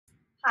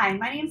Hi,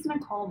 my name is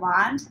Nicole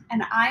Bond,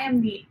 and I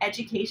am the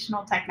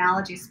Educational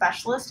Technology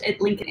Specialist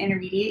at Lincoln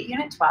Intermediate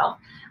Unit 12.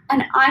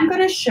 And I'm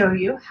going to show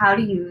you how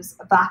to use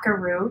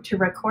Vocaroo to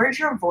record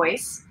your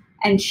voice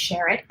and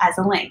share it as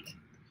a link.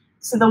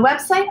 So the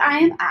website I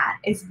am at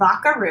is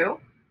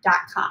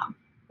vocaroo.com,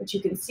 which you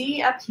can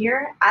see up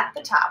here at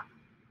the top.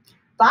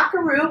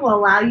 Vocaroo will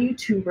allow you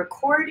to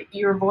record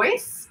your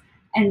voice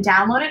and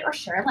download it or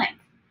share a link.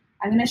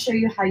 I'm going to show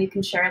you how you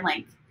can share a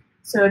link.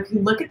 So if you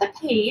look at the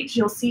page,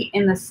 you'll see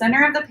in the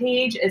center of the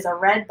page is a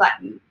red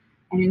button,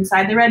 and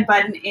inside the red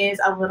button is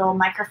a little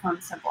microphone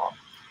symbol.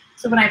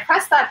 So when I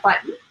press that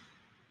button,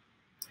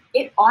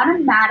 it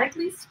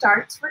automatically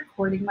starts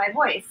recording my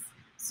voice.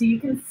 So you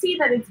can see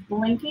that it's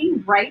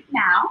blinking right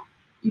now.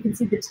 You can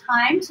see the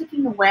time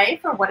ticking away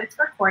for what it's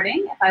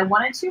recording. If I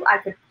wanted to, I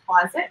could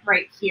pause it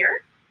right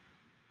here.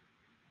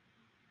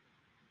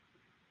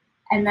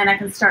 And then I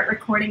can start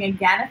recording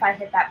again if I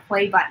hit that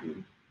play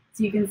button.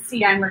 So you can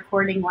see I'm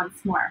recording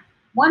once more.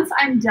 Once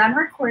I'm done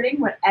recording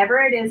whatever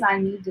it is I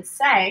need to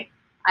say,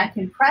 I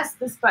can press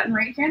this button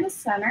right here in the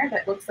center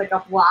that looks like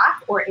a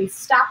block or a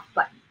stop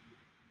button.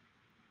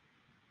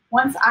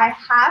 Once I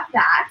have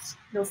that,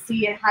 you'll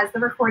see it has the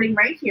recording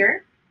right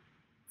here.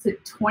 It's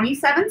at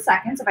 27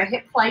 seconds. If I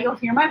hit play, you'll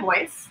hear my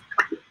voice.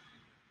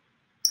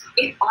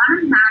 It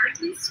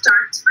automatically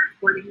starts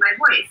recording my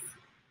voice.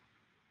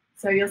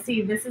 So you'll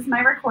see this is my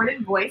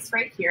recorded voice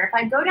right here. If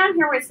I go down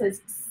here where it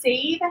says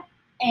save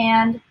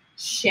and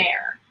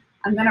share,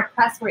 I'm going to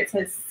press where it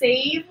says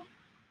save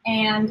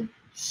and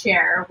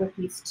share with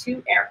these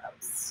two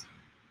arrows.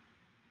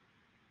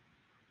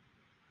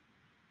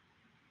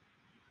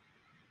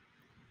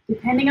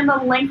 Depending on the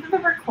length of the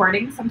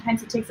recording,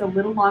 sometimes it takes a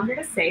little longer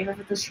to save. If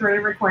it's a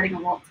shorter recording,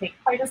 it won't take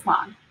quite as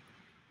long.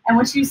 And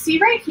what you see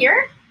right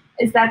here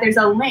is that there's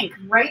a link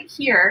right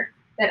here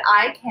that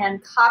I can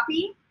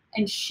copy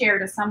and share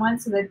to someone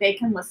so that they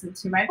can listen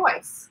to my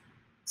voice.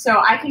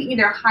 So I can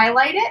either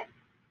highlight it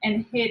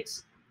and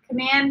hit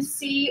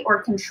Command-C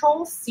or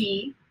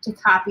Control-C to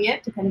copy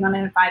it, depending on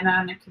if I'm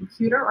on a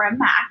computer or a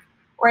Mac,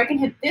 or I can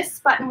hit this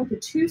button with the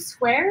two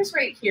squares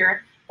right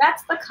here.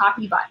 That's the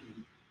copy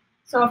button.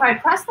 So if I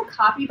press the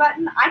copy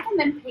button, I can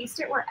then paste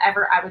it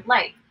wherever I would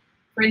like.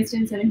 For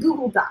instance, in a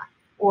Google Doc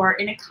or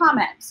in a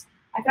comment.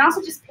 I can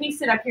also just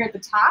paste it up here at the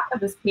top of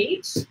this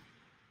page.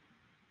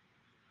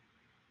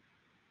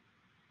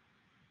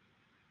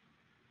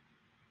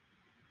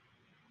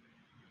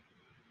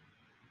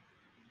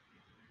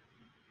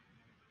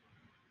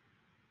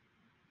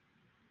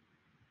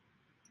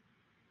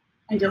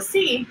 And you'll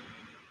see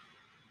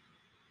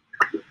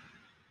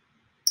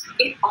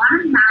it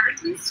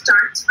automatically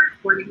starts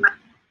recording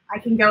I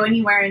can go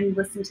anywhere and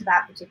listen to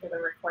that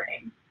particular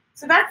recording.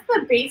 So that's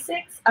the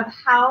basics of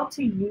how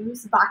to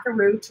use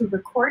Vocaroo to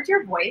record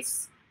your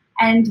voice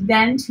and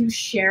then to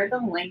share the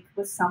link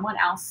with someone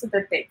else so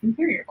that they can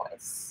hear your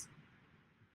voice.